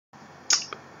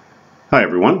Hi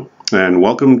everyone, and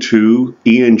welcome to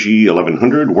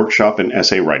ENG1100 Workshop in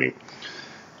Essay Writing.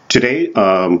 Today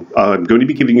I'm going to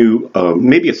be giving you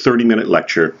maybe a 30-minute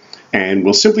lecture, and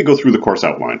we'll simply go through the course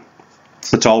outline.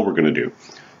 That's all we're going to do.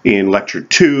 In Lecture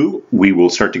 2, we will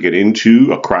start to get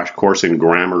into a crash course in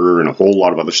grammar and a whole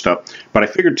lot of other stuff. But I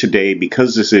figured today,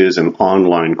 because this is an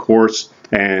online course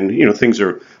and things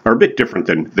are a bit different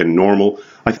than normal,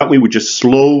 I thought we would just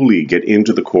slowly get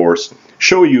into the course,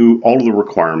 show you all of the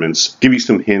requirements, give you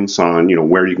some hints on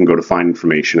where you can go to find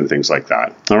information and things like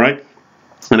that. All right?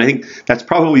 And I think that's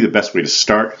probably the best way to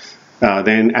start.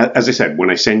 Then, as I said, when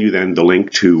I send you then the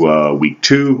link to week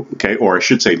 2, okay, or I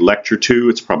should say lecture 2,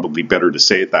 it's probably better to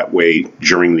say it that way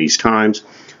during these times.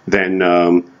 Then,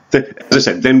 as I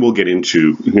said, then we'll get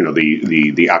into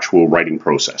the actual writing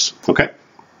process. Okay,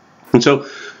 and so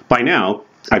by now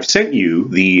I've sent you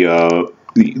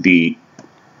the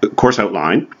course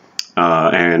outline,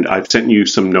 and I've sent you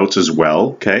some notes as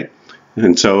well. Okay,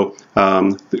 and so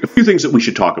a few things that we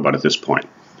should talk about at this point.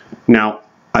 Now,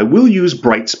 I will use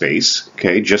Brightspace,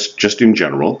 okay, just in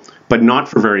general, but not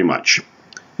for very much.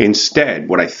 Instead,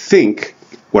 what I think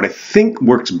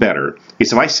works better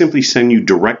is if I simply send you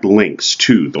direct links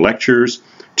to the lectures,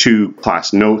 to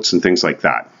class notes, and things like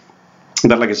that.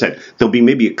 But like I said, there'll be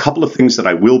maybe a couple of things that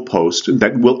I will post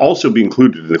that will also be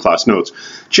included in the class notes,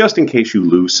 just in case you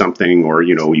lose something or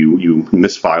you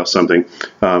misfile something.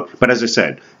 But as I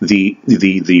said, the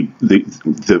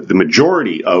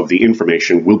majority of the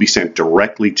information will be sent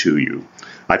directly to you.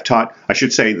 I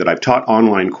should say that I've taught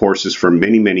online courses for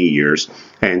many years,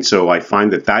 and so I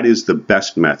find that is the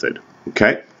best method.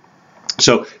 Okay,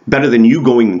 so better than you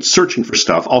going and searching for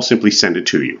stuff, I'll simply send it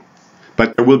to you.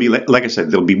 But there will be, like I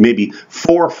said, there'll be maybe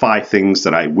 4 or 5 things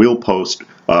that I will post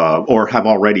or have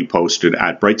already posted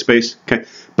at Brightspace. Okay,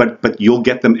 but you'll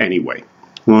get them anyway.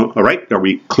 Well, all right, are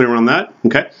we clear on that?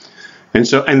 Okay, and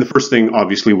the first thing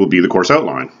obviously will be the course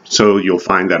outline. So you'll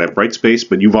find that at Brightspace,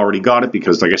 but you've already got it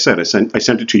because, like I said, I sent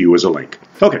it to you as a link.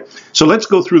 Okay, so let's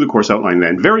go through the course outline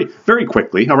then very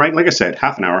quickly. All right, like I said,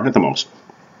 half an hour at the most.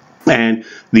 And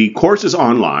the course is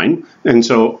online, and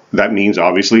so that means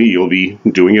obviously you'll be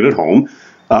doing it at home.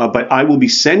 But I will be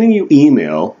sending you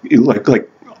email like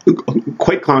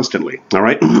quite constantly. All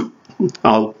right,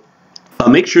 I'll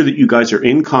make sure that you guys are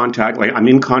in contact. Like I'm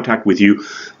in contact with you,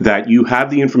 that you have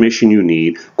the information you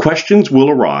need. Questions will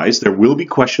arise. There will be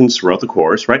questions throughout the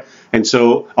course, right? And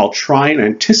so I'll try and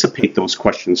anticipate those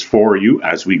questions for you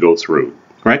as we go through.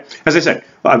 Right? As I said,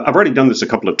 I've already done this a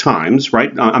couple of times,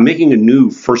 right? I'm making a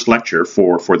new first lecture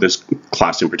for this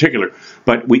class in particular,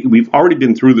 but we've already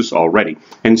been through this already,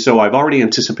 and so I've already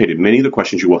anticipated many of the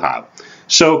questions you will have.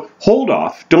 So hold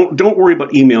off. Don't worry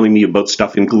about emailing me about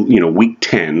stuff in week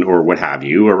 10 or what have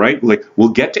you. All right? Like we'll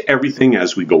get to everything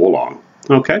as we go along.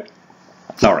 Okay?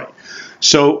 All right.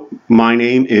 So my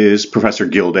name is Professor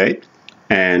Gilday,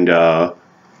 and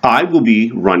I will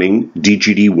be running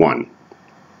DGD1.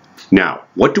 Now,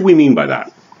 what do we mean by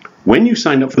that? When you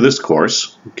signed up for this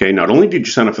course, okay, not only did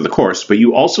you sign up for the course, but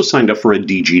you also signed up for a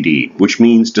DGD, which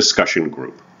means discussion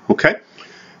group, okay?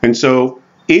 And so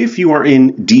if you are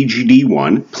in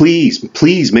DGD1,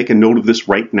 please make a note of this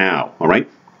right now, all right?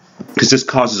 Because this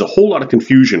causes a whole lot of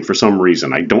confusion for some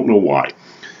reason. I don't know why.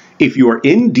 If you are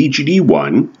in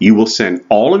DGD1, you will send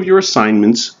all of your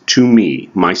assignments to me,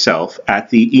 myself,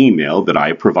 at the email that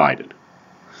I provided.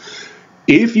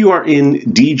 If you are in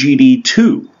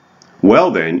DGD2,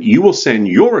 well then, you will send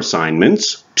your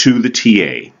assignments to the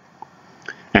TA.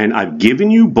 And I've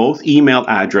given you both email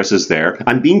addresses there.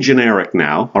 I'm being generic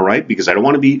now, all right, because I don't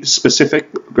want to be specific,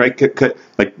 right?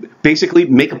 Like, basically,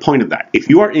 make a point of that. If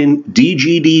you are in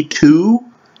DGD2,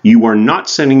 you are not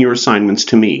sending your assignments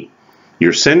to me.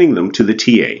 You're sending them to the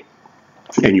TA.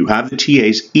 And you have the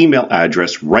TA's email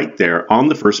address right there on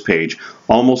the first page,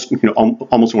 almost one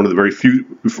of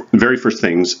the very first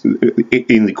things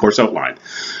in the course outline.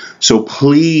 So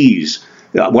please,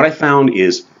 what I found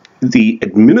is the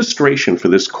administration for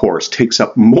this course takes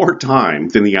up more time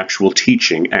than the actual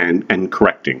teaching and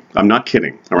correcting. I'm not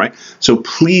kidding, all right? So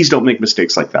please don't make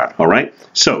mistakes like that, all right?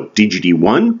 So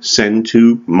DGD1, send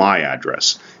to my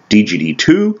address.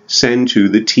 DGD2, send to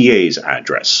the TA's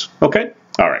address, okay?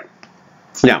 All right.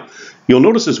 Now, you'll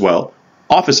notice as well,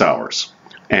 office hours,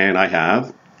 and I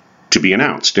have to be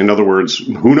announced. In other words,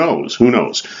 who knows?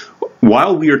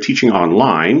 While we are teaching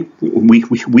online,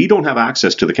 we don't have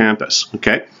access to the campus,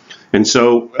 okay? And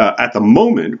so at the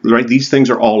moment, right, these things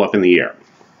are all up in the air.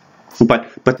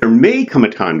 But there may come a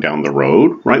time down the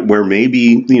road, right, where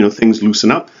maybe things loosen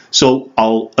up. So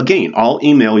I'll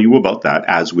email you about that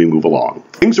as we move along.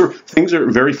 Things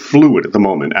are very fluid at the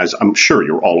moment, as I'm sure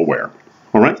you're all aware.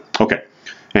 All right? Okay.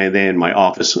 And then my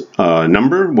office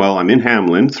number, well, I'm in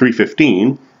Hamlin,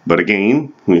 315, but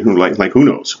again, like who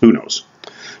knows? Who knows?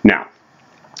 Now,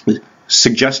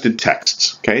 suggested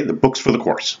texts, okay, the books for the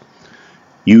course.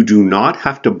 You do not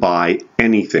have to buy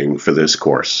anything for this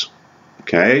course.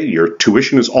 Okay, your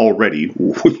tuition is already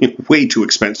way too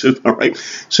expensive, all right?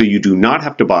 So you do not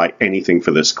have to buy anything for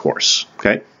this course,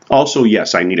 okay? Also,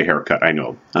 yes, I need a haircut, I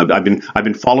know. I've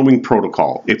been following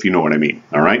protocol, if you know what I mean,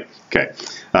 all right? Okay,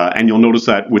 and you'll notice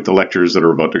that with the lectures that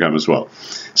are about to come as well.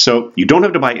 So you don't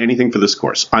have to buy anything for this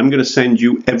course. I'm going to send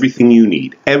you everything you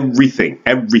need,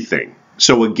 everything.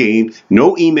 So again,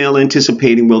 no email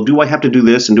anticipating, well, do I have to do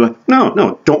this and do I?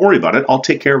 No, don't worry about it. I'll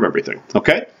take care of everything,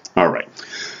 okay? All right.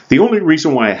 The only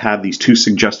reason why I have these two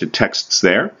suggested texts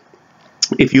there,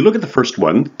 if you look at the first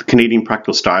one, the Canadian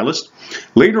Practical Stylist,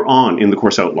 later on in the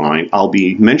course outline, I'll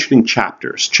be mentioning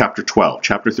chapters, chapter 12,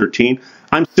 chapter 13.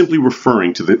 I'm simply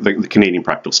referring to the Canadian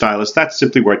Practical Stylist. That's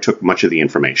simply where I took much of the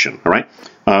information, all right?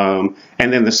 And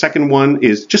then the second one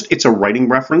is just, it's a writing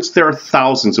reference. There are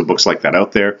thousands of books like that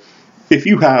out there. If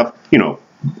you have, you know,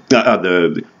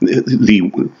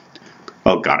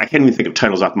 oh God, I can't even think of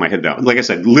titles off my head now. Like I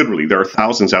said, literally, there are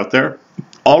thousands out there.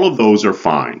 All of those are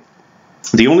fine.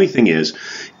 The only thing is,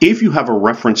 if you have a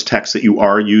reference text that you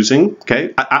are using,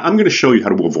 okay, I'm going to show you how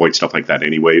to avoid stuff like that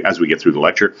anyway as we get through the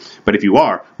lecture. But if you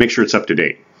are, make sure it's up to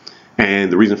date.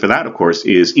 And the reason for that, of course,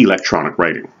 is electronic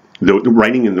writing. The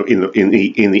writing in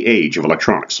the age of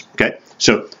electronics. Okay,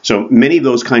 so many of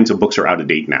those kinds of books are out of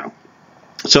date now.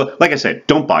 So, like I said,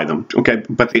 don't buy them, okay?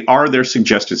 But they are there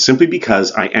suggested simply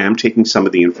because I am taking some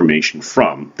of the information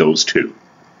from those two.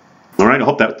 All right, I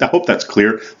hope that's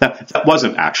clear. That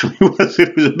wasn't actually,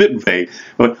 it was a bit vague.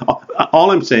 But all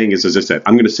I'm saying is, as I said,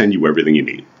 I'm going to send you everything you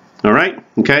need. All right?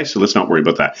 Okay, so let's not worry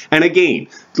about that. And again,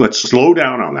 let's slow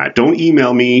down on that. Don't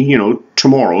email me, you know,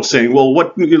 tomorrow saying, well,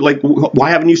 why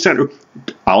haven't you sent it?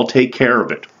 I'll take care of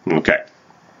it. Okay.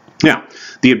 Now,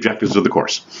 the objectives of the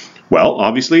course. Well,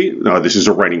 obviously, this is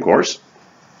a writing course,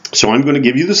 so I'm going to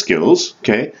give you the skills,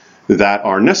 okay, that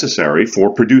are necessary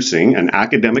for producing an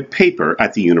academic paper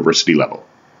at the university level.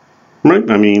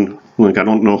 Right? I mean, like, I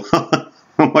don't know how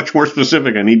much more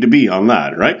specific I need to be on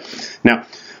that, right? Now,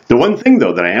 the one thing,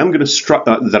 though, that I'm going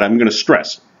to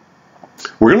stress,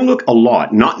 we're going to look a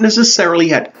lot, not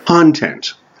necessarily at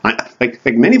content.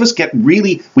 Like many of us get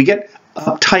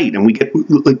uptight and we get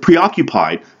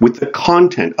preoccupied with the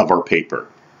content of our paper.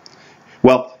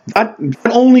 Well, that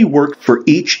only works for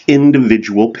each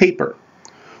individual paper.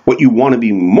 What you want to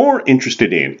be more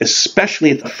interested in,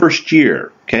 especially at the first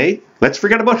year, okay? Let's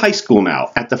forget about high school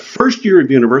now. At the first year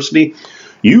of university,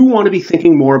 you want to be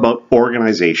thinking more about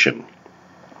organization.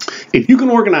 If you can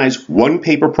organize one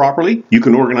paper properly, you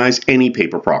can organize any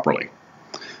paper properly.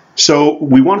 So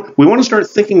we want to start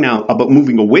thinking now about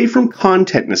moving away from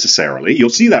content necessarily.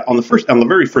 You'll see that on the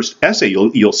very first essay.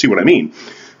 You'll see what I mean.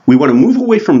 We want to move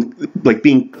away from like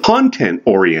being content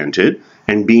oriented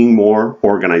and being more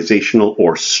organizational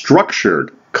or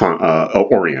structured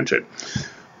oriented.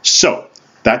 So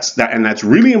that's that, and that's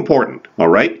really important. All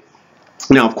right.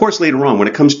 Now, of course, later on when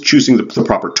it comes to choosing the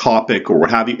proper topic or what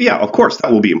have you, yeah, of course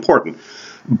that will be important.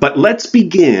 But let's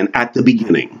begin at the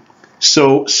beginning.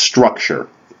 So structure.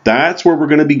 That's where we're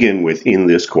going to begin with in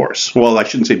this course. Well, I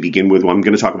shouldn't say begin with. Well, I'm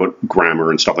going to talk about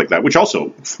grammar and stuff like that, which also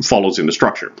follows into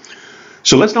structure.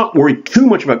 So let's not worry too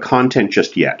much about content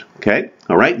just yet, okay?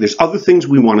 All right? There's other things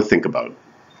we want to think about.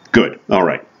 Good. All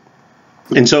right.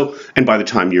 And by the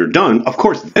time you're done, of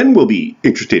course, then we'll be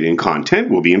interested in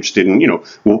content. We'll be interested in, you know,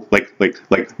 like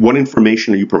what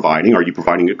information are you providing? Are you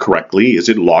providing it correctly? Is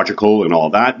it logical and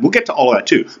all that? We'll get to all of that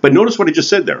too. But notice what I just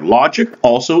said there. Logic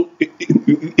also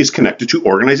is connected to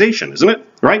organization, isn't it?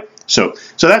 Right? So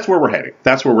that's where we're heading.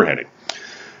 That's where we're heading.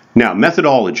 Now,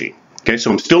 methodology. Okay,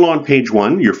 so I'm still on page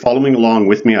 1. You're following along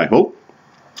with me, I hope.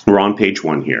 We're on page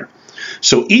 1 here.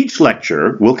 So each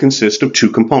lecture will consist of 2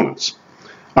 components.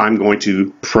 I'm going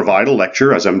to provide a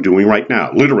lecture as I'm doing right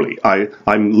now. Literally,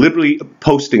 I'm literally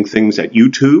posting things at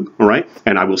YouTube, all right?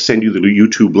 And I will send you the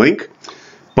YouTube link,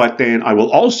 but then I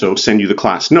will also send you the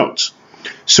class notes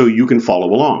so you can follow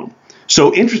along.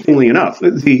 So interestingly enough,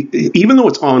 even though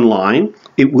it's online,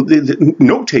 the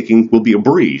note-taking will be a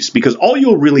breeze because all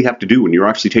you'll really have to do when you're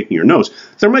actually taking your notes,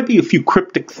 there might be a few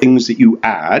cryptic things that you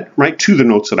add, right, to the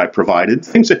notes that I provided,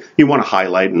 things that you want to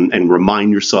highlight and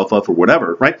remind yourself of or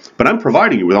whatever, right? But I'm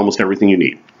providing you with almost everything you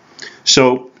need.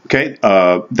 So, okay,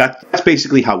 that's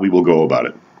basically how we will go about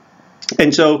it.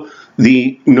 And so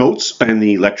The notes and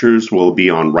the lectures will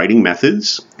be on writing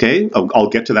methods, okay? I'll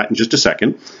get to that in just a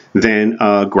second. Then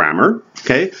grammar,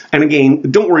 okay? And again,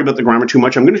 don't worry about the grammar too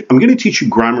much. I'm gonna teach you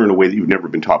grammar in a way that you've never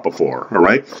been taught before, all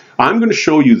right? I'm gonna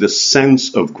show you the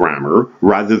sense of grammar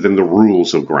rather than the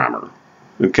rules of grammar,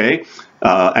 okay?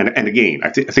 And again, I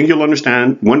think you'll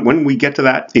understand when we get to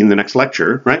that in the next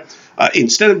lecture, right?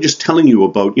 Instead of just telling you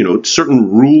about,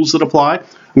 certain rules that apply,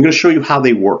 I'm gonna show you how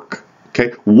they work,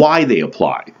 okay? Why they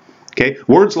apply. Okay,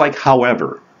 words like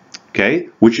however, okay,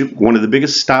 which is one of the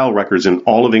biggest style records in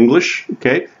all of English,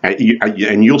 okay,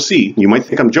 and you'll see, you might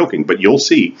think I'm joking, but you'll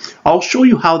see, I'll show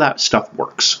you how that stuff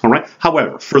works, all right?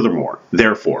 However, furthermore,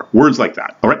 therefore, words like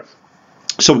that, all right?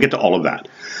 So we'll get to all of that.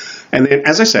 And then,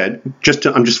 as I said,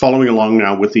 I'm just following along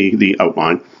now with the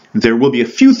outline. There will be a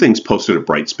few things posted at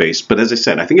Brightspace, but as I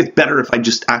said, I think it's better if I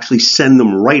just actually send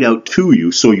them right out to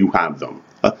you so you have them.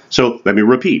 So let me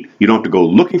repeat, you don't have to go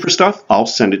looking for stuff, I'll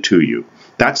send it to you.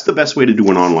 That's the best way to do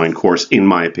an online course, in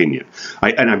my opinion.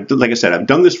 Like I said, I've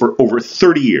done this for over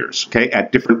 30 years, okay,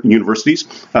 at different universities,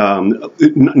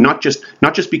 not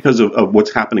just because of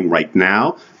what's happening right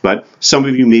now, but some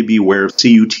of you may be aware of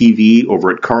CUTV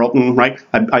over at Carleton, right?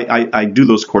 I do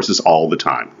those courses all the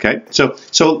time, okay?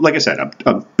 So like I said,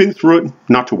 I've been through it,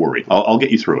 not to worry. I'll get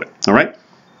you through it, all right?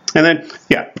 And then,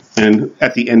 yeah, and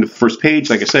at the end of the first page,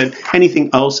 like I said, anything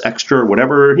else extra or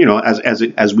whatever,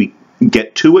 as we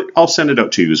get to it, I'll send it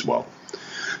out to you as well.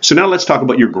 So now let's talk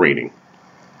about your grading.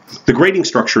 The grading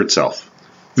structure itself,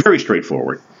 very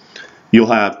straightforward. You'll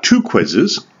have 2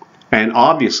 quizzes, and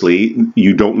obviously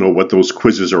you don't know what those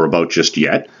quizzes are about just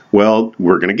yet. Well,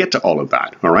 we're going to get to all of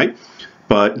that, all right?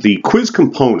 But the quiz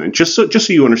component, just so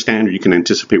you understand or you can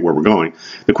anticipate where we're going,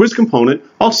 the quiz component,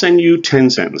 I'll send you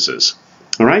 10 sentences.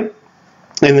 All right?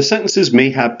 And the sentences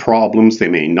may have problems, they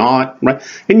may not, right?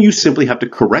 And you simply have to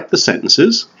correct the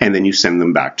sentences, and then you send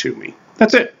them back to me.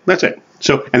 That's it. That's it.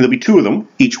 So, and there'll be 2 of them,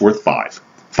 each worth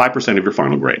 5% of your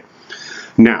final grade.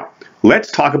 Now,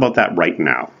 let's talk about that right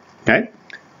now, okay?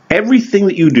 Everything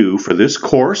that you do for this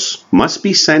course must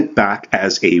be sent back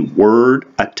as a Word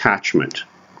attachment.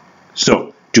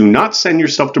 So, do not send your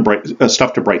stuff to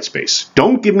Brightspace.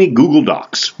 Don't give me Google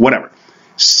Docs, whatever.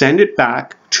 Send it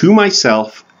back to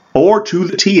myself or to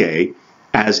the TA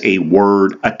as a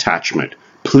Word attachment.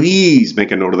 Please make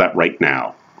a note of that right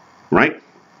now, right?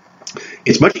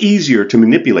 It's much easier to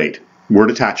manipulate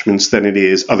Word attachments than it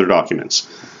is other documents.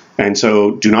 And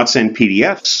so do not send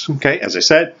PDFs, okay, as I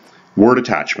said, Word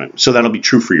attachment. So that'll be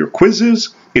true for your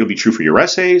quizzes, it'll be true for your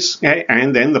essays, okay,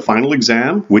 and then the final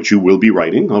exam, which you will be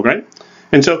writing, all right?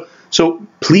 And so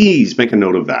please make a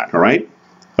note of that, all right?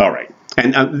 All right.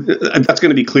 And that's going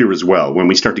to be clear as well when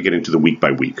we start to get into the week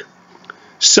by week.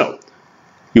 So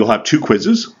you'll have 2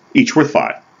 quizzes, each worth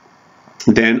 5.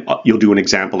 Then you'll do an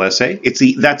example essay.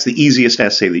 That's the easiest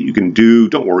essay that you can do.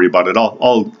 Don't worry about it.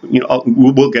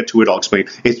 We'll get to it. I'll explain.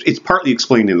 It's partly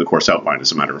explained in the course outline,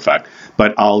 as a matter of fact.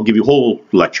 But I'll give you a whole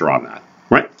lecture on that.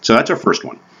 Right. So that's our first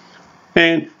one.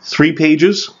 And 3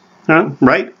 pages.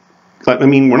 Right. I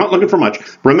mean, we're not looking for much.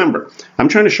 Remember, I'm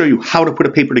trying to show you how to put a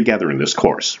paper together in this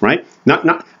course, right?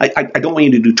 I don't want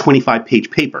you to do 25-page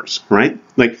papers, right?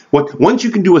 Like, once you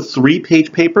can do a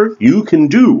 3-page paper, you can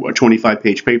do a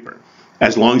 25-page paper,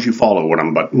 as long as you follow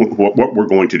what we're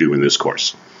going to do in this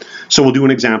course. So we'll do an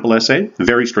example essay,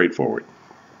 very straightforward.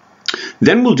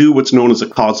 Then we'll do what's known as a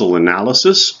causal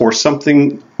analysis, or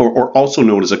something, or also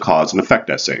known as a cause and effect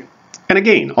essay. And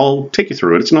again, I'll take you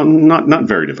through it. It's not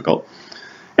very difficult.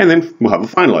 And then we'll have a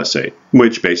final essay,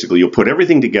 which basically you'll put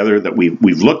everything together that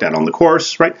we've looked at on the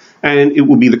course, right? And it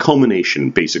will be the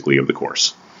culmination, basically, of the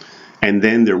course. And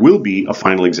then there will be a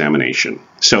final examination.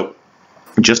 So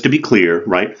just to be clear,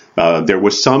 right, there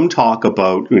was some talk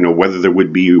about, whether there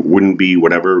would be, wouldn't be,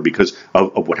 whatever, because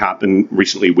of what happened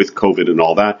recently with COVID and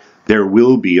all that. There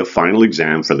will be a final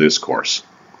exam for this course.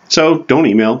 So don't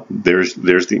email. There's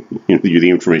the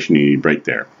information you need right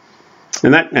there.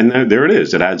 And there it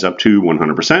is. It adds up to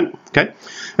 100%, okay?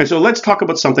 And so let's talk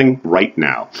about something right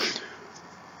now.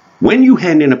 When you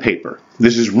hand in a paper,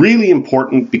 this is really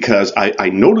important because I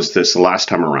noticed this the last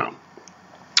time around.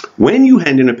 When you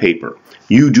hand in a paper,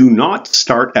 you do not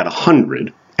start at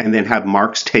 100 and then have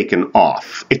marks taken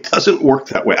off. It doesn't work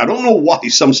that way. I don't know why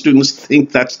some students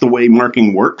think that's the way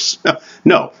marking works.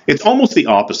 No, it's almost the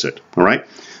opposite, all right?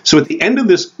 So at the end of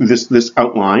this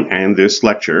outline and this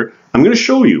lecture, I'm going to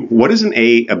show you what is an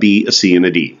A, a B, a C, and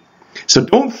a D. So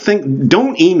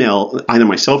don't email either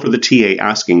myself or the TA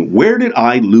asking, where did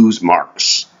I lose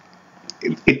marks?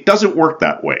 It doesn't work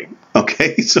that way.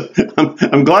 Okay, so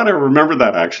I'm glad I remember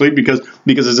that actually because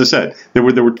as I said, there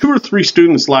were 2 or 3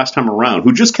 students last time around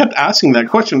who just kept asking that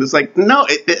question. It's like, no,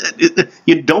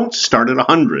 you don't start at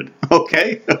 100.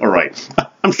 Okay, all right.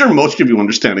 I'm sure most of you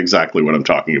understand exactly what I'm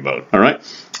talking about. All right,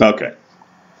 okay.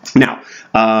 Now,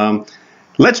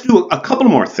 let's do a couple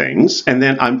more things, and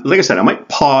then like I said, I might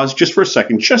pause just for a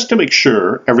second just to make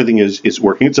sure everything is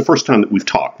working. It's the first time that we've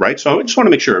talked, right? So I just want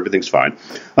to make sure everything's fine.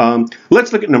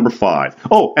 Let's look at number 5.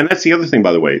 Oh, and that's the other thing,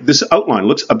 by the way. This outline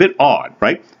looks a bit odd,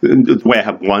 right? The way I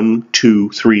have 1, 2,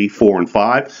 3, 4, and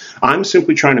 5. I'm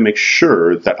simply trying to make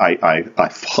sure that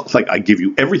I give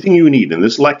you everything you need in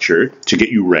this lecture to get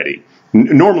you ready.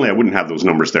 Normally, I wouldn't have those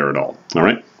numbers there at all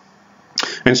right?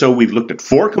 And so we've looked at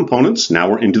 4 components. Now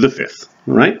we're into the 5th,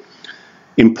 all right?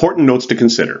 Important notes to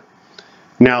consider.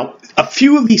 Now, a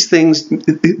few of these things,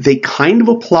 they kind of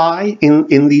apply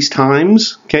in these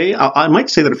times, okay? I might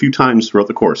say that a few times throughout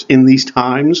the course, in these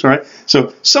times, all right?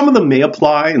 So some of them may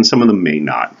apply and some of them may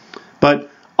not. But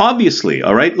obviously,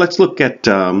 all right, let's look at,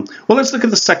 let's look at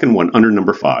the second one under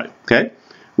number 5, okay?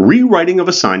 Rewriting of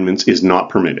assignments is not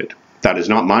permitted. That is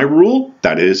not my rule.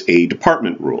 That is a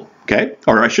department rule, okay?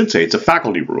 Or I should say it's a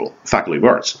faculty rule, Faculty of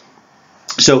Arts.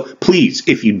 So please,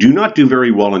 if you do not do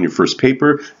very well on your first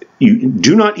paper, you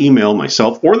do not email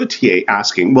myself or the TA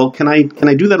asking, well, can I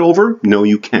do that over? No,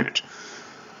 you can't.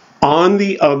 On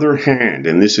the other hand,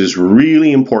 and this is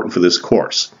really important for this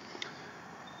course,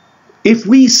 if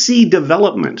we see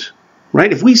development,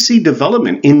 right? If we see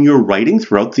development in your writing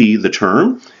throughout the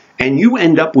term, and you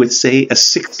end up with, say, a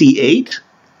 68,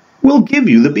 we'll give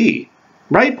you the B,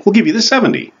 right? We'll give you the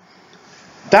 70.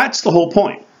 That's the whole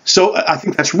point. So I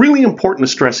think that's really important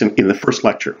to stress in the first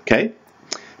lecture, okay?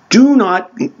 Do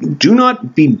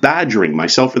not be badgering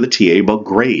myself or the TA about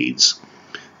grades.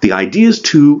 The idea is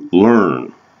to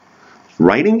learn.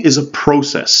 Writing is a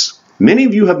process. Many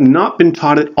of you have not been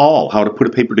taught at all how to put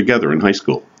a paper together in high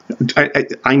school.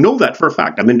 I know that for a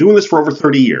fact. I've been doing this for over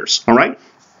 30 years, all right?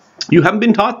 You haven't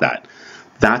been taught that.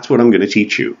 That's what I'm going to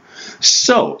teach you.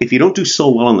 So if you don't do so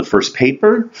well on the first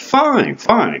paper,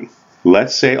 fine.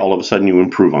 Let's say all of a sudden you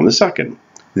improve on the second.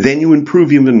 Then you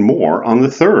improve even more on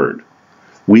the third.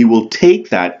 We will take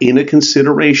that into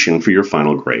consideration for your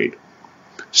final grade.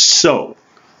 So,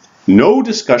 no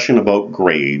discussion about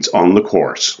grades on the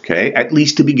course, okay? At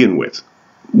least to begin with.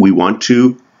 We want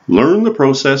to learn the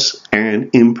process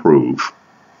and improve.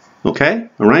 Okay?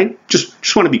 All right?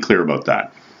 Just want to be clear about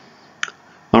that.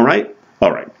 All right?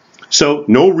 All right. So,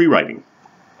 no rewriting.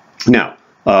 Now,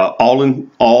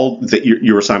 all that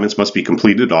your assignments must be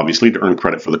completed, obviously, to earn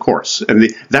credit for the course. And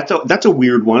that's a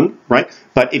weird one, right?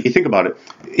 But if you think about it,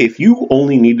 if you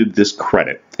only needed this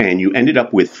credit and you ended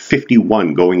up with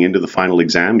 51 going into the final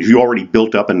exam, if you already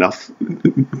built up enough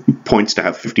points to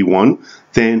have 51,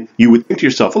 then you would think to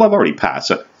yourself, well, I've already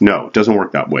passed. No, it doesn't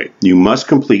work that way. You must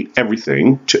complete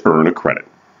everything to earn a credit,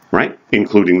 right?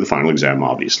 Including the final exam,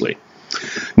 obviously.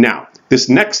 Now, this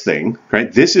next thing,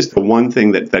 right, this is the one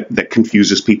thing that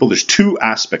confuses people. There's 2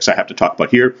 aspects I have to talk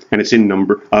about here, and it's in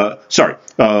at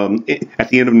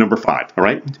the end of number 5, all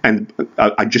right? And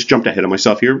I just jumped ahead of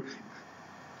myself here.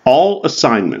 All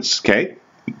assignments, okay,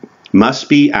 must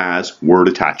be as Word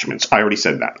attachments. I already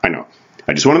said that, I know.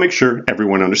 I just want to make sure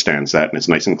everyone understands that and it's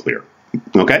nice and clear,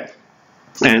 okay?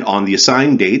 And on the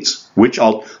assigned dates, which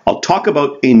I'll talk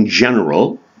about in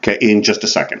general, okay, in just a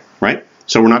second, right?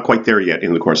 So we're not quite there yet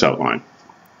in the course outline.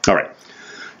 All right.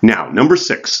 Now, number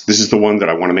 6. This is the one that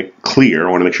I want to make clear.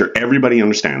 I want to make sure everybody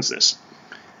understands this.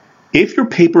 If your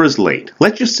paper is late,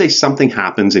 let's just say something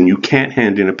happens and you can't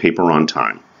hand in a paper on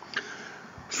time.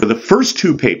 For the first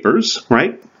 2 papers,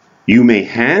 right, you may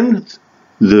hand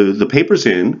the papers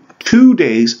in 2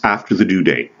 days after the due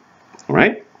date. All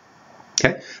right?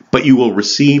 Okay? But you will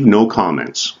receive no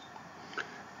comments.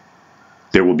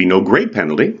 There will be no grade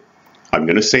penalty. I'm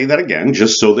going to say that again,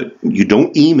 just so that you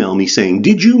don't email me saying,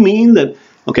 did you mean that?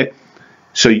 Okay,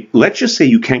 so let's just say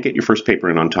you can't get your first paper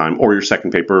in on time or your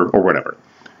second paper or whatever.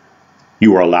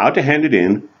 You are allowed to hand it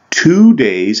in 2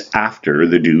 days after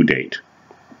the due date,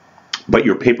 but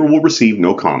your paper will receive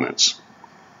no comments.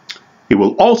 It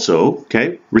will also,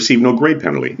 okay, receive no grade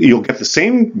penalty. You'll get the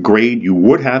same grade you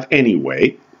would have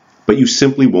anyway, but you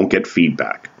simply won't get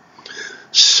feedback.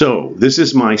 So this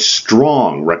is my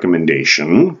strong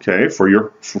recommendation, okay, for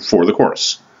the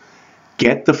course.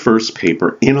 Get the first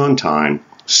paper in on time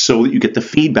so that you get the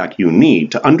feedback you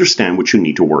need to understand what you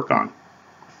need to work on.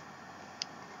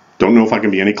 Don't know if I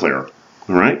can be any clearer,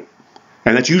 all right?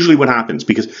 And that's usually what happens,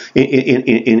 because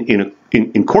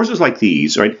in courses like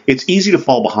these, right, it's easy to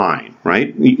fall behind,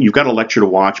 right? You've got a lecture to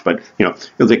watch, but, you know,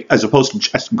 like, as opposed to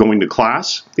just going to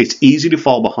class, it's easy to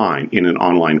fall behind in an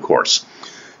online course.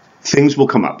 Things will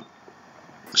come up.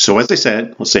 So as I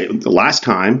said, let's say the last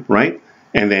time, right,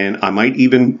 and then I might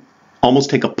even almost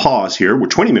take a pause here. We're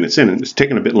 20 minutes in, and it's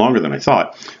taken a bit longer than I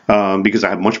thought, because I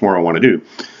have much more I want to do.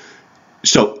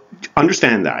 So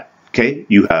understand that. Okay,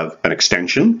 you have an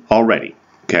extension already,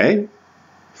 okay?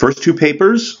 First 2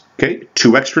 papers, okay,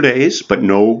 2 extra days, but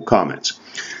no comments.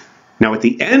 Now at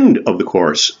the end of the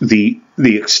course, the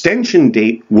extension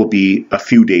date will be a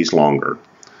few days longer.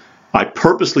 I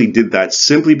purposely did that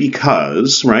simply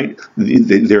because, right,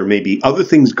 there may be other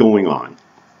things going on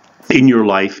in your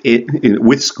life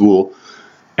with school,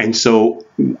 and so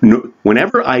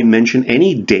whenever I mention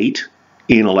any date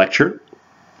in a lecture,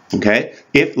 okay,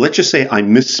 if, let's just say I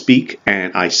misspeak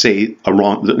and I say a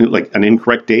wrong, like an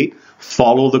incorrect date,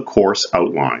 follow the course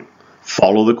outline.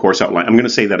 Follow the course outline. I'm going to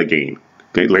say that again,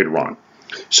 okay, later on.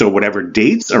 So whatever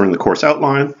dates are in the course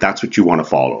outline, that's what you want to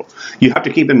follow. You have to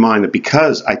keep in mind that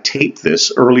because I taped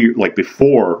this earlier, like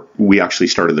before we actually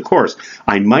started the course,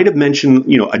 I might have mentioned,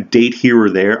 you know, a date here or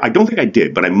there. I don't think I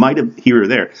did, but I might have here or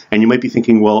there. And you might be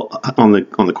thinking, well, on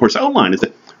the course outline, is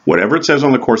it whatever it says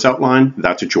on the course outline,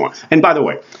 that's what you want. And by the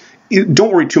way,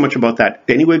 don't worry too much about that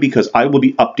anyway, because I will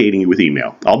be updating you with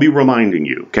email. I'll be reminding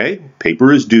you, okay?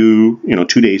 Paper is due, you know,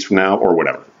 2 days from now or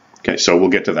whatever. Okay, so we'll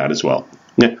get to that as well.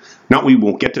 Yeah, not we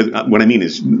won't get to, what I mean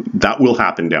is that will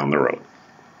happen down the road.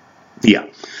 Yeah.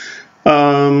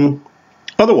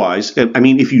 Otherwise, I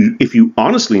mean, if you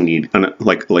honestly need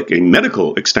like a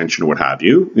medical extension or what have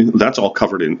you, that's all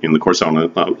covered in the course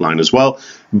outline as well.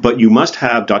 But you must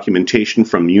have documentation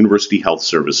from University Health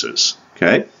Services.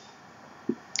 Okay.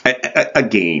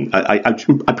 Again,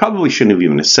 I probably shouldn't have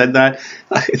even said that.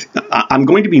 I'm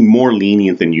going to be more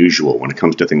lenient than usual when it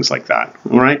comes to things like that.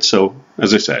 All right. So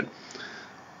as I said,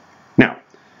 now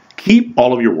keep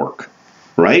all of your work.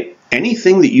 Right.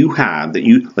 Anything that you have that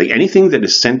you like, anything that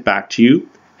is sent back to you,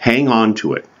 hang on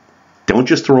to it. Don't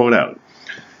just throw it out.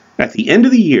 At the end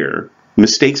of the year,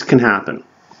 mistakes can happen.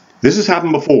 This has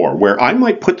happened before, where I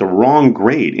might put the wrong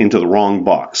grade into the wrong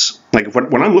box. Like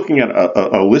when I'm looking at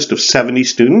a list of 70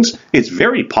 students, it's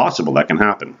very possible that can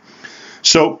happen.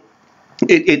 So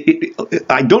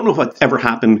I don't know if it's ever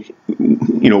happened,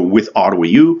 you know, with Ottawa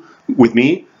U, with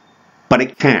me, but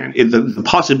it can. The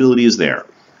possibility is there.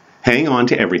 Hang on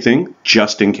to everything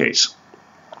just in case.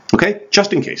 Okay?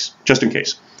 Just in case. Just in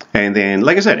case. And then,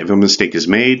 like I said, if a mistake is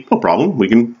made, no problem. We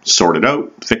can sort it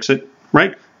out, fix it,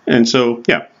 right? And so,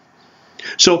 yeah.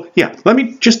 So, yeah, let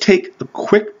me just take a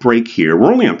quick break here.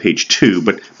 We're only on page 2,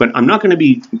 but I'm not going to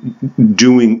be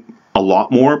doing a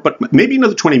lot more, but maybe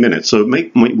another 20 minutes. So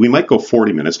we might go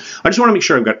 40 minutes. I just want to make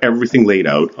sure I've got everything laid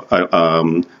out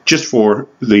just for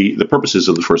the purposes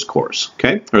of the first course,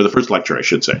 okay? Or the first lecture, I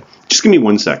should say. Just give me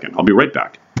 1 second. I'll be right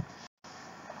back.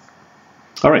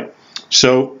 All right.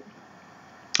 So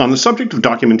on the subject of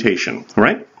documentation, all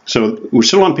right? So we're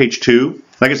still on page 2.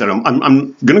 Like I said,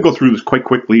 I'm going to go through this quite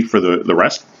quickly for the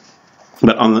rest.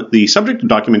 But on the subject of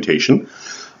documentation,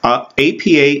 APA,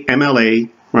 MLA,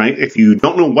 right? If you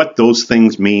don't know what those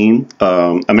things mean,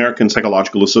 American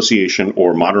Psychological Association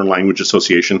or Modern Language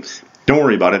Association, don't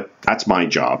worry about it. That's my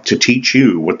job, to teach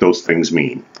you what those things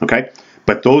mean, okay?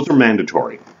 But those are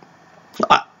mandatory.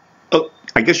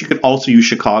 I guess you could also use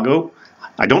Chicago.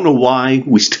 I don't know why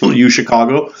we still use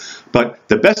Chicago, but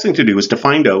the best thing to do is to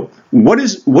find out what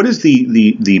is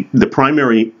the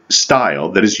primary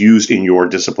style that is used in your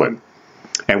discipline.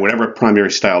 And whatever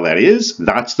primary style that is,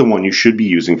 that's the one you should be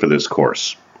using for this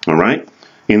course. All right?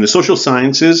 In the social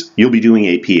sciences, you'll be doing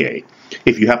APA.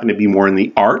 If you happen to be more in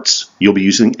the arts, you'll be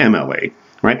using MLA.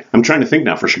 Right? I'm trying to think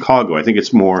now for Chicago. I think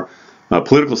it's more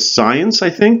political science, I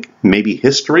think. Maybe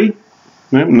history.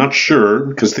 I'm not sure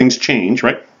because things change,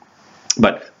 right?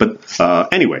 But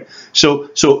anyway, so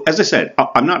as I said,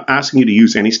 I'm not asking you to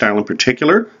use any style in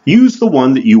particular. Use the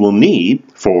one that you will need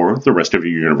for the rest of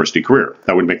your university career.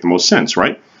 That would make the most sense,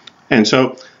 right? And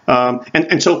so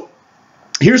so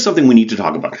here's something we need to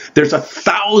talk about. There's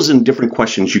 1,000 different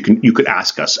questions you could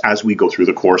ask us as we go through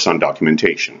the course on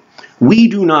documentation. We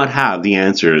do not have the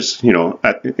answers, you know,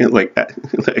 at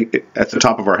the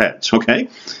top of our heads, okay?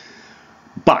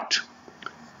 But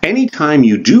anytime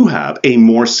you do have a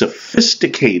more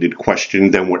sophisticated question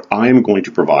than what I'm going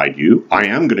to provide you, I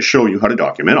am going to show you how to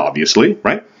document, obviously,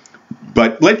 right?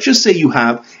 But let's just say you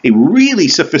have a really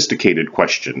sophisticated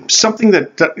question, something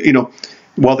that, you know,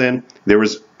 well then, there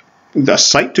is a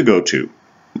site to go to.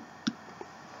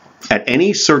 At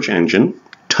any search engine,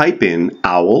 type in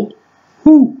OWL,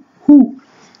 Whew.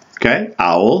 Okay,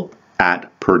 OWL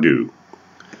at Purdue.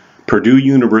 Purdue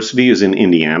University is in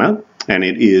Indiana, and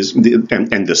it is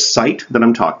and the site that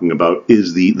I'm talking about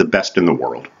is the best in the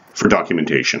world for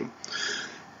documentation.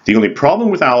 The only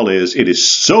problem with OWL is it is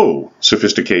so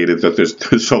sophisticated that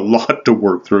there's a lot to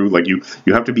work through. Like you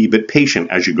have to be a bit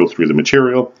patient as you go through the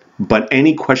material, but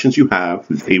any questions you have,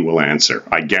 they will answer.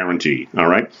 I guarantee. All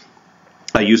right.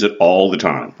 I use it all the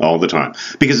time,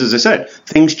 because as I said,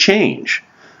 things change.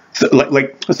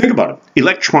 Like think about it.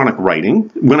 Electronic writing.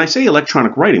 When I say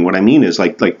electronic writing, what I mean is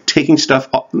like taking stuff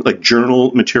like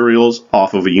journal materials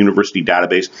off of a university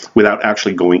database without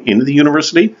actually going into the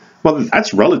university. Well,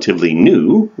 that's relatively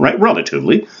new, right?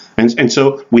 Relatively. And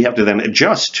so we have to then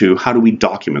adjust to how do we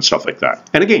document stuff like that.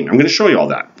 And again, I'm going to show you all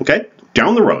that, okay?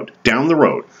 Down the road.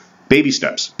 Baby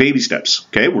steps.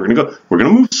 Okay? We're going to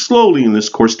move slowly in this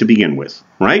course to begin with,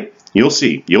 right? You'll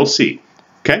see.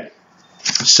 Okay?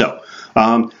 So,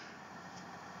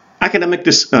 academic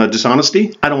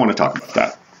dishonesty, I don't want to talk about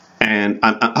that. And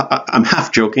I'm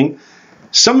half joking.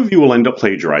 Some of you will end up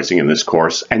plagiarizing in this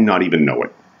course and not even know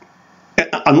it.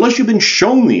 Unless you've been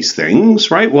shown these things,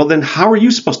 right? Well, then how are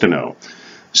you supposed to know?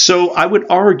 So I would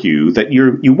argue that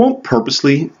you won't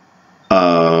purposely.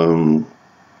 I'm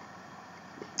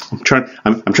trying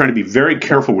to be very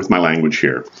careful with my language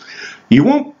here. You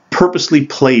won't purposely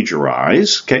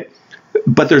plagiarize, okay?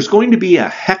 But there's going to be a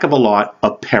heck of a lot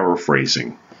of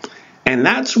paraphrasing. And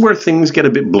that's where things get a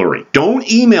bit blurry. Don't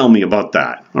email me about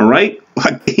that, all right?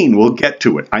 Again, we'll get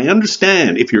to it. I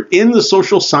understand if you're in the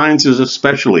social sciences,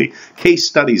 especially case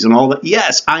studies and all that.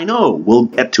 Yes, I know, we'll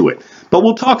get to it. But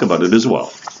we'll talk about it as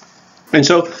well. And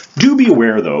so do be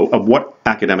aware, though, of what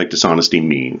academic dishonesty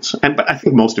means. But I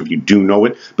think most of you do know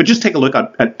it. But just take a look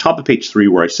at top of page 3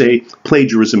 where I say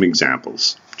plagiarism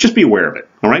examples. Just be aware of it,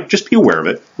 all right? Just be aware of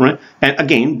it, right? And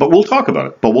again, but we'll talk about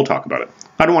it.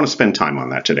 I don't want to spend time on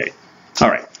that today. All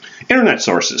right, internet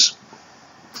sources.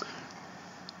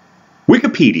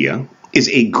 Wikipedia is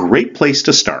a great place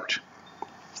to start.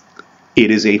 It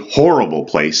is a horrible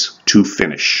place to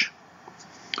finish.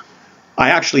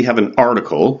 I actually have an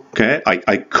article, okay?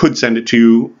 I could send it to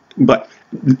you, but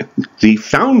the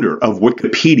founder of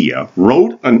Wikipedia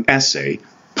wrote an essay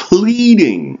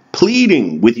pleading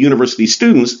with university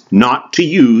students not to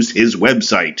use his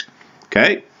website,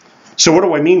 okay? So what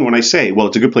do I mean when I say, well,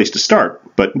 it's a good place to start,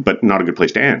 but not a good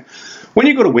place to end? When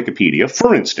you go to Wikipedia,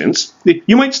 for instance,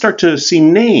 you might start to see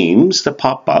names that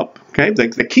pop up, okay,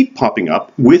 that keep popping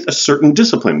up with a certain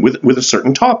discipline, with a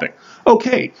certain topic.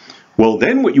 Okay, well,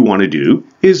 then what you want to do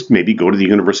is maybe go to the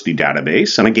university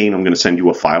database, and again, I'm going to send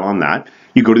you a file on that.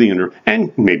 You go to the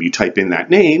and maybe you type in that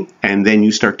name, and then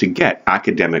you start to get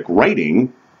academic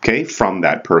writing, okay, from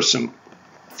that person.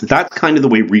 That's kind of the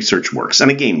way research works. And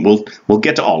again, we'll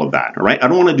get to all of that, all right? I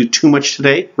don't want to do too much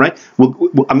today, right?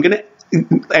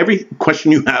 Every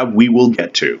question you have, we will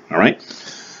get to, all right?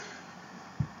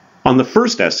 On the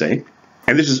first essay,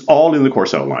 and this is all in the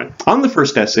course outline, on the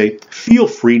first essay, feel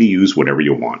free to use whatever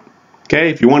you want. Okay,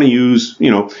 if you want to use,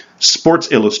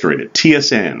 Sports Illustrated,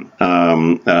 TSN,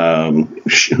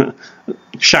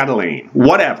 Chatelaine,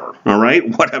 whatever, all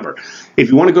right, whatever. If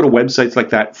you want to go to websites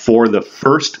like that for the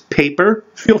first paper,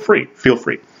 feel free.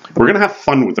 We're going to have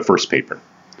fun with the first paper.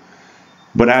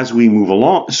 But as we move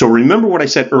along, so remember what I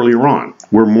said earlier on,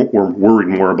 we're worried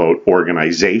more about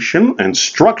organization and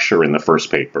structure in the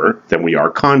first paper than we are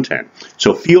content.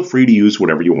 So feel free to use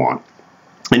whatever you want.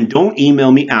 And don't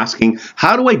email me asking,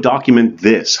 how do I document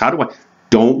this?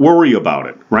 Don't worry about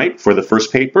it, right? For the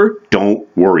first paper, don't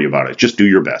worry about it. Just do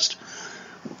your best.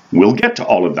 We'll get to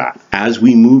all of that. As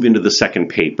we move into the second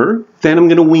paper, then I'm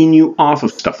going to wean you off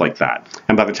of stuff like that.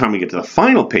 And by the time we get to the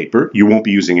final paper, you won't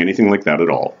be using anything like that at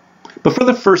all. But for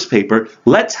the first paper,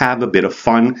 let's have a bit of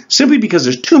fun, simply because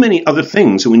there's too many other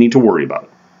things that we need to worry about.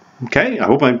 Okay? I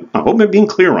hope I'm being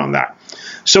clear on that.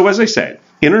 So as I said,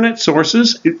 internet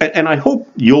sources, and I hope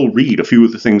you'll read a few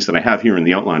of the things that I have here in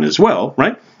the outline as well,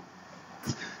 right?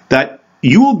 That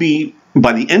you will be,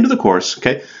 by the end of the course,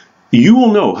 okay, you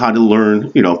will know how to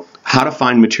learn, how to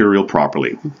find material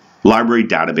properly, library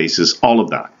databases, all of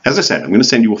that. As I said, I'm going to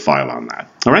send you a file on that,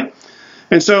 all right?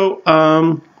 And so,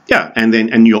 yeah,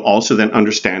 and you'll also then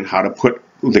understand how to put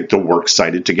the work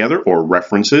cited together or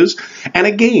references. And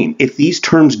again, if these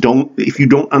terms if you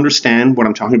don't understand what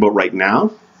I'm talking about right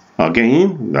now,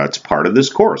 again, that's part of this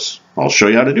course. I'll show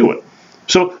you how to do it.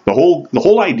 So the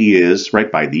whole idea is,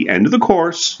 right, by the end of the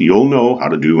course, you'll know how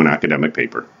to do an academic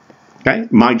paper. Okay?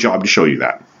 My job to show you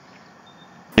that.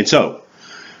 And so,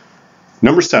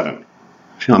 number 7.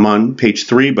 I'm on page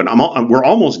 3, but we're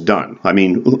almost done. I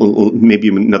mean, maybe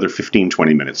another 15,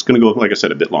 20 minutes. It's going to go, like I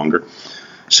said, a bit longer.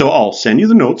 So I'll send you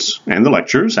the notes and the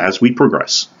lectures as we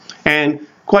progress. And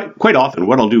quite often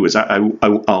what I'll do is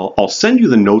I'll send you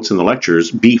the notes and the lectures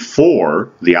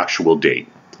before the actual date.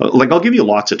 Like, I'll give you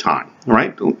lots of time, all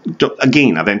right?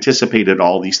 Again, I've anticipated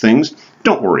all these things.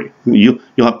 Don't worry. You'll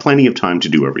have plenty of time to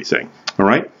do everything, all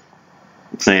right?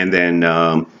 And then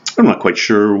I'm not quite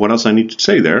sure what else I need to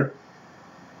say there.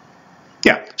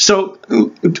 Yeah, so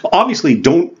obviously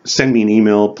don't send me an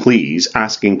email, please,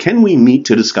 asking, can we meet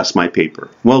to discuss my paper?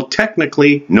 Well,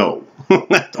 technically, no,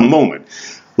 at the moment.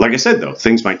 Like I said, though,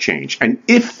 things might change. And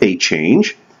if they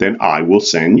change, then I will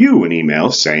send you an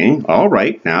email saying, all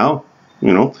right, now,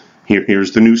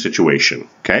 here's the new situation,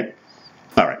 okay?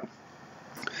 All right.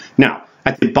 Now,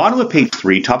 at the bottom of page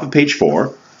 3, top of page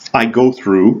 4, I go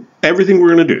through everything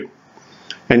we're going to do.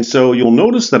 And so you'll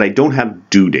notice that I don't have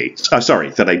due dates.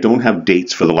 That I don't have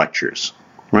dates for the lectures,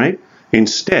 right?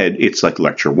 Instead, it's like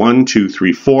lecture 1, 2,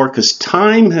 3, 4, because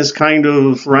time has kind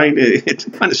of, right, it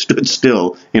kind of stood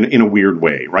still in a weird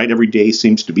way, right? Every day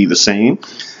seems to be the same.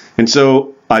 And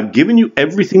so I've given you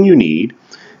everything you need,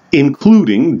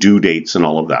 including due dates and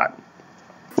all of that.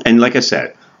 And like I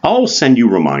said, I'll send you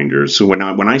reminders. So when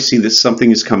I see that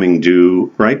something is coming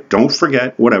due, right, don't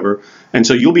forget, whatever. And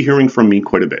so you'll be hearing from me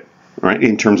quite a bit, right,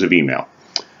 in terms of email.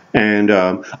 And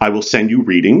I will send you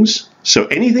readings. So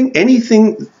anything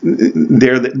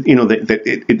there that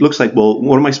it looks like, well,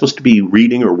 what am I supposed to be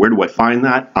reading, or where do I find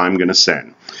that? I'm going to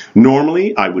send.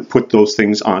 Normally, I would put those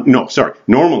things on. No, sorry.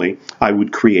 Normally, I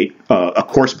would create a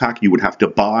course pack you would have to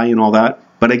buy and all that.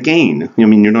 But again, I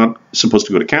mean, you're not supposed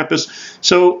to go to campus.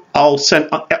 So I'm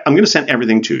going to send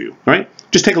everything to you. All right.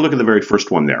 Just take a look at the very first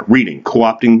one there. Reading,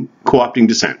 co-opting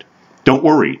dissent. Don't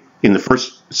worry. In the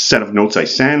first set of notes I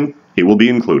send, it will be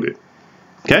included.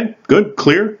 Okay, good,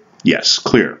 clear? Yes,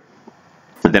 clear.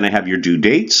 And then I have your due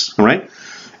dates, all right?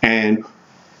 And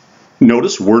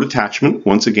notice word attachment,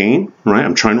 once again, right?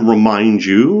 I'm trying to remind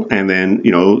you, and then,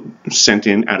 sent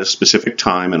in at a specific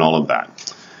time and all of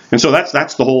that. And so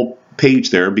that's the whole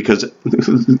page there, because I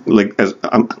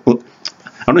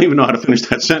don't even know how to finish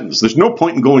that sentence. There's no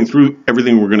point in going through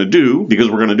everything we're going to do, because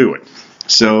we're going to do it.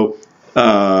 So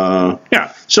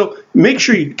yeah, so make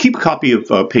sure you keep a copy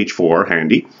of page 4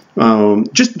 handy.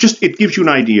 Just it gives you an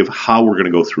idea of how we're going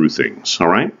to go through things, all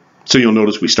right? So you'll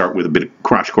notice we start with a bit of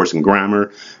crash course in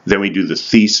grammar, then we do the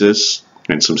thesis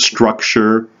and some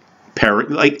structure.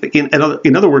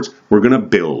 In other words, we're going to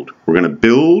build. We're going to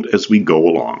build as we go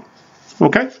along.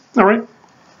 Okay, all right.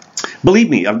 Believe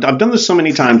me, I've done this so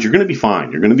many times. You're going to be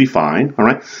fine. You're going to be fine, all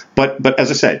right? But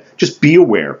as I said, just be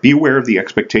aware. Be aware of the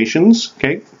expectations,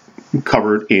 okay,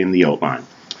 covered in the outline.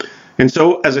 And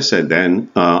so, as I said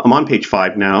then, I'm on page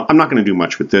 5 now. I'm not going to do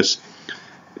much with this.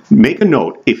 Make a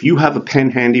note. If you have a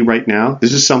pen handy right now,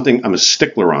 this is something, I'm a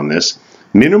stickler on this.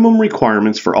 Minimum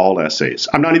requirements for all essays.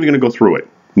 I'm not even going to go through it.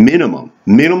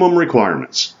 Minimum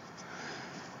requirements.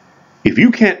 If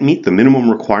you can't meet the minimum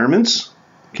requirements,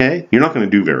 okay, you're not going to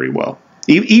do very well.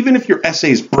 Even if your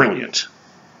essay is brilliant,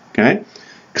 okay?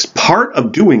 Because part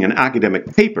of doing an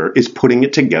academic paper is putting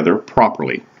it together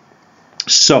properly.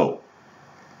 So,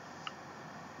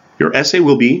 your essay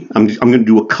will be, I'm going to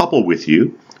do a couple with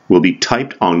you, will be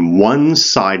typed on one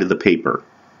side of the paper.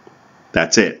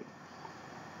 That's it.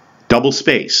 Double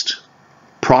spaced.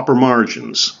 Proper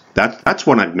margins. That's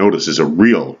what I've noticed is a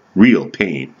real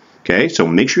pain. Okay, so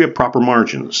make sure you have proper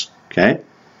margins. Okay,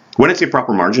 when I say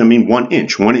proper margin, I mean 1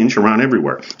 inch around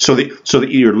everywhere, so that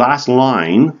your last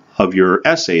line of your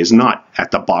essay is not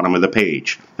at the bottom of the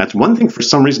page. That's one thing for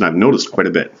some reason I've noticed quite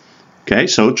a bit. Okay,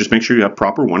 so just make sure you have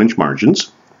proper 1 inch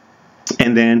margins,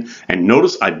 and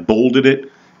notice I bolded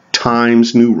it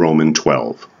Times New Roman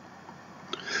 12.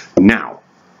 Now,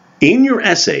 in your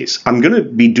essays, I'm going to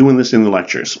be doing this in the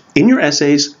lectures. In your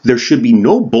essays, there should be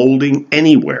no bolding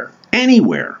anywhere.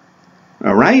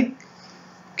 All right?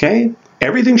 Okay?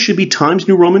 Everything should be Times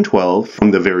New Roman 12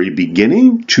 from the very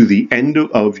beginning to the end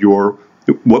of your,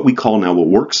 what we call now a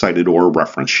works cited or a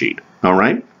reference sheet. All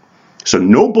right? So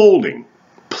no bolding.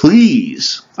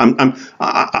 Please.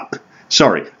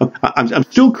 Sorry. I'm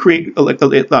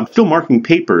still marking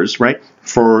papers, right,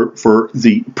 for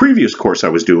the previous course I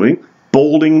was doing,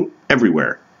 bolding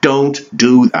everywhere. Don't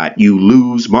do that. You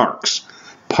lose marks.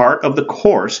 Part of the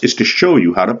course is to show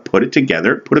you how to put it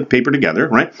together, put a paper together,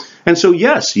 right? And so,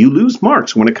 yes, you lose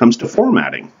marks when it comes to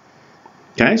formatting.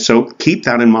 Okay, so keep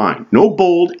that in mind. No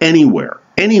bold anywhere.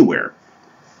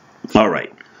 All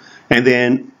right. And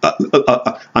then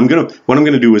what I'm going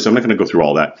to do is I'm not going to go through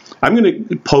all that. I'm going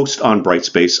to post on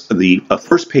Brightspace the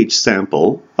first page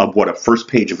sample of what a first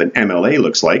page of an MLA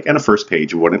looks like and a first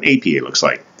page of what an APA looks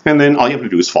like. And then all you have to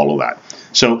do is follow that.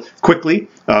 So quickly,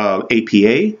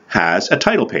 APA has a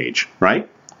title page, right?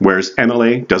 Whereas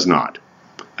MLA does not.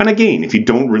 And again, if you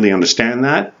don't really understand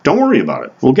that, don't worry about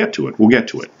it. We'll get to it. We'll get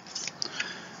to it.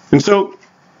 And so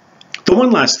the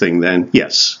one last thing then,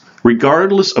 yes,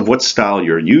 regardless of what style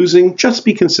you're using, just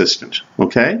be consistent,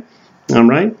 okay? All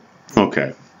right?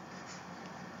 Okay.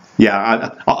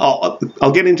 Yeah,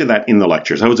 I'll get into that in the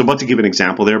lectures. I was about to give an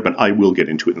example there, but I will get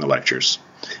into it in the lectures.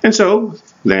 And so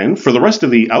then, for the rest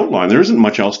of the outline, there isn't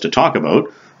much else to talk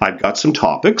about. I've got some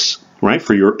topics, right,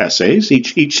 for your essays.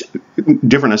 Each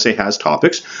different essay has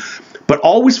topics, but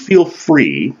always feel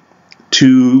free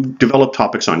to develop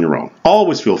topics on your own.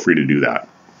 Always feel free to do that.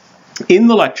 In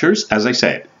the lectures, as I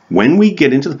said, when we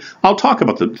get into I'll talk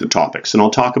about the topics, and I'll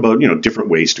talk about, different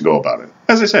ways to go about it.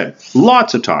 As I said,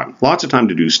 lots of time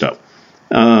to do stuff.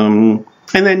 And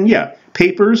then, yeah,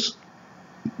 papers,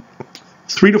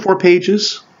 3 to 4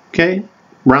 pages, okay,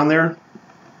 around there,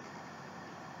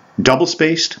 double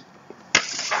spaced.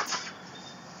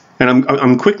 And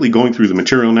I'm quickly going through the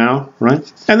material now,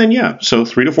 right? And then, yeah, so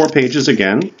 3 to 4 pages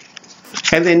again.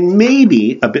 And then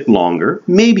maybe a bit longer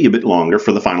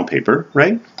for the final paper,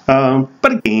 right?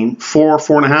 But again,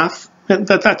 4.5,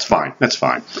 that's fine. That's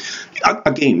fine.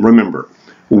 Again, remember,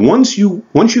 once you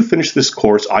finish this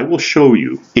course, I will show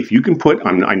you if you can put.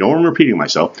 I know I'm repeating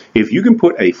myself. If you can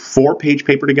put a 4-page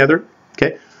paper together,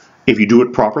 okay. If you do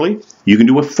it properly, you can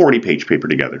do a 40-page paper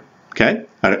together, okay.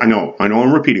 I know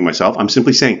I'm repeating myself. I'm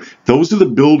simply saying those are the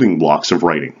building blocks of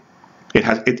writing.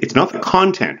 It's not the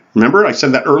content. Remember, I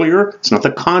said that earlier. It's not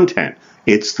the content.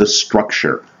 It's the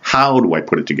structure. How do I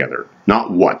put it together?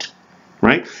 Not what,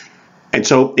 right? And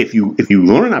so if you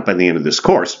learn that by the end of this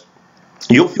course,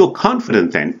 you'll feel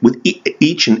confident then with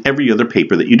each and every other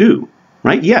paper that you do,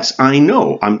 right? Yes, I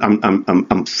know.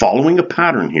 I'm following a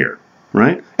pattern here,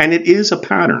 right? And it is a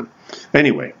pattern.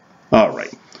 Anyway, all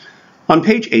right. On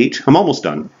page 8, I'm almost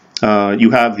done.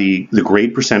 You have the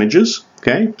grade percentages,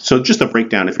 okay? So just a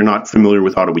breakdown if you're not familiar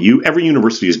with Ottawa U. Every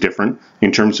university is different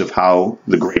in terms of how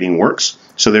the grading works.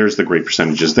 So there's the grade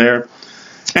percentages there.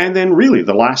 And then really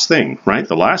the last thing, right?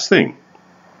 The last thing.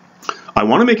 I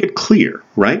want to make it clear,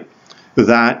 right,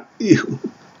 that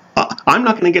I'm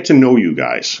not going to get to know you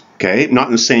guys, okay? Not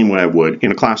in the same way I would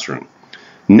in a classroom.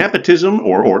 Nepotism,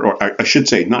 or I should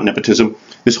say not nepotism,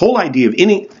 this whole idea of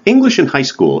English in high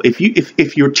school,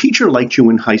 if your teacher liked you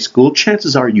in high school,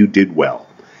 chances are you did well.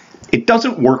 It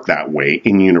doesn't work that way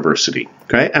in university,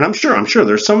 okay? And I'm sure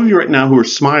there's some of you right now who are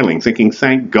smiling, thinking,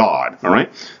 thank God, all right?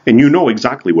 And you know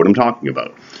exactly what I'm talking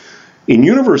about. In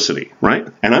university, right,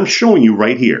 and I'm showing you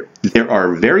right here, there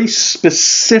are very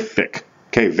specific,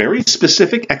 okay, very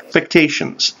specific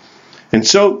expectations. And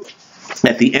so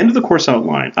at the end of the course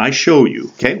outline, I show you,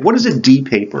 okay, what is a D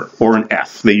paper or an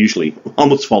F? They usually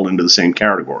almost fall into the same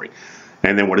category.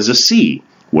 And then what is a C?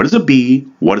 What is a B?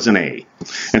 What is an A?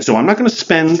 And so I'm not going to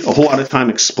spend a whole lot of time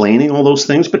explaining all those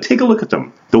things, but take a look at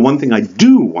them. The one thing I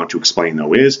do want to explain,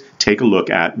 though, is take a look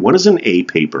at what is an A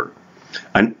paper.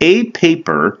 An A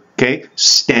paper, okay,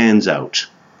 stands out,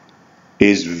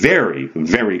 is very,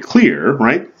 very clear,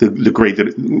 right, the grade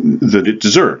that it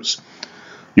deserves.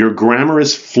 Your grammar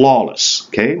is flawless,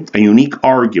 okay? A unique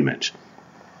argument,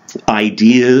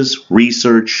 ideas,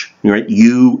 research, right?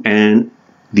 You and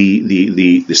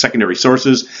the secondary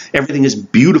sources, everything is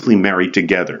beautifully married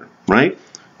together, right?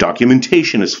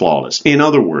 Documentation is flawless. In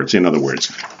other words, an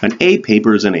A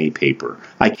paper is an A paper.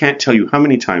 I can't tell you how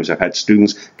many times I've had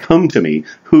students come to me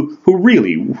who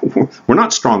really were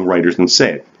not strong writers and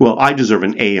said, well, I deserve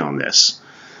an A on this.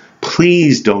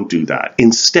 Please don't do that.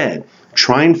 Instead,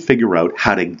 try and figure out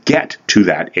how to get to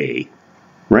that A,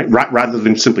 right? Rather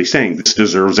than simply saying this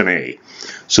deserves an A.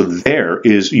 So there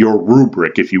is your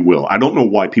rubric, if you will. I don't know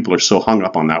why people are so hung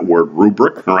up on that word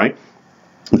rubric, all right?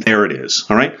 There it is,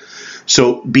 all right?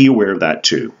 So be aware of that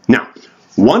too. Now,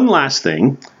 one last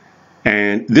thing,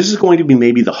 and this is going to be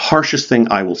maybe the harshest thing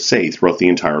I will say throughout the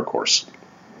entire course.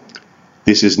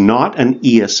 This is not an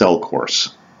ESL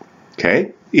course,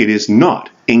 okay? It is not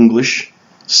English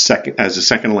as a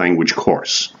second language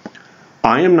course.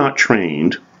 I am not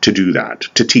trained to do that,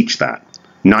 to teach that.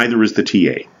 Neither is the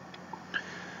TA.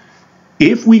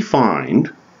 If we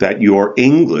find that your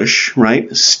English,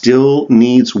 right, still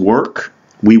needs work,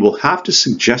 we will have to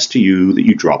suggest to you that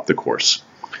you drop the course.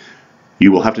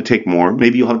 You will have to take more,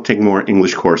 maybe you'll have to take more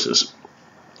English courses.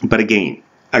 But again,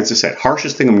 as I said,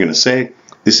 harshest thing I'm going to say,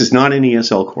 This is not an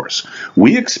ESL course.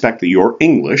 We expect that your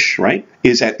English, right,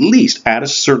 is at least at a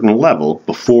certain level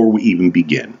before we even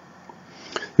begin.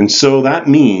 And so that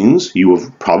means you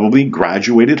have probably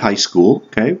graduated high school,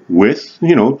 okay, with,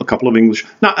 a couple of English,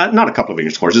 not a couple of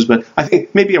English courses, but I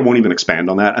think maybe I won't even expand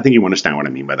on that. I think you understand what I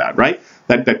mean by that, right?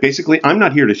 That basically I'm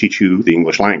not here to teach you the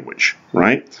English language,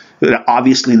 right?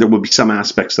 Obviously there will be some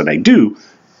aspects that I do,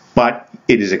 but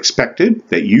it is expected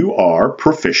that you are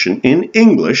proficient in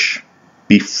English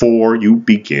before you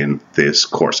begin this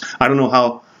course. I don't know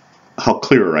how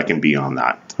clearer I can be on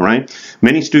that, right?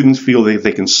 Many students feel that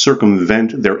they can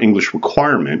circumvent their English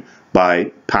requirement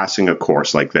by passing a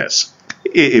course like this.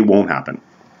 It won't happen.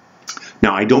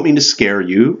 Now, I don't mean to scare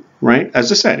you, right?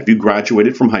 As I said, if you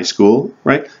graduated from high school,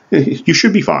 right, you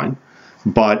should be fine,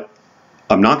 but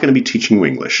I'm not going to be teaching you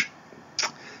English.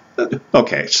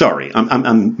 Okay, sorry,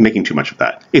 I'm making too much of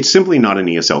that. It's simply not an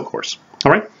ESL course,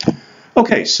 all right?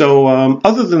 Okay, so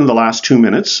other than the last 2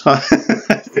 minutes,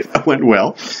 that went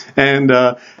well.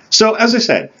 And so, as I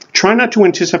said, try not to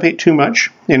anticipate too much.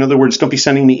 In other words, don't be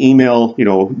sending me email,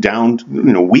 down,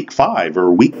 week 5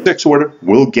 or week 6 or whatever.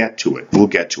 We'll get to it. We'll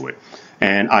get to it.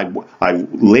 And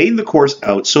I've laid the course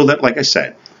out so that, like I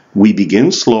said, we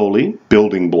begin slowly,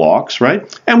 building blocks,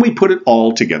 right? And we put it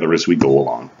all together as we go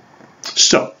along.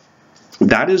 So,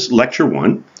 that is lecture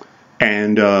 1.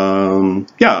 And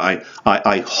yeah,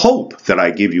 I hope that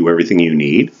I give you everything you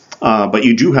need, but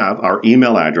you do have our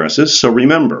email addresses. So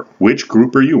remember, which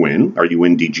group are you in? Are you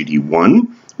in DGD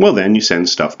 1? Well, then you send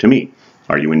stuff to me.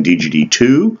 Are you in DGD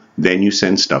 2? Then you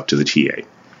send stuff to the TA.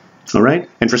 All right?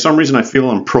 And for some reason, I feel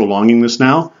I'm prolonging this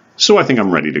now, so I think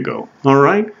I'm ready to go. All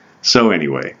right? So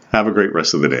anyway, have a great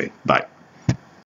rest of the day. Bye.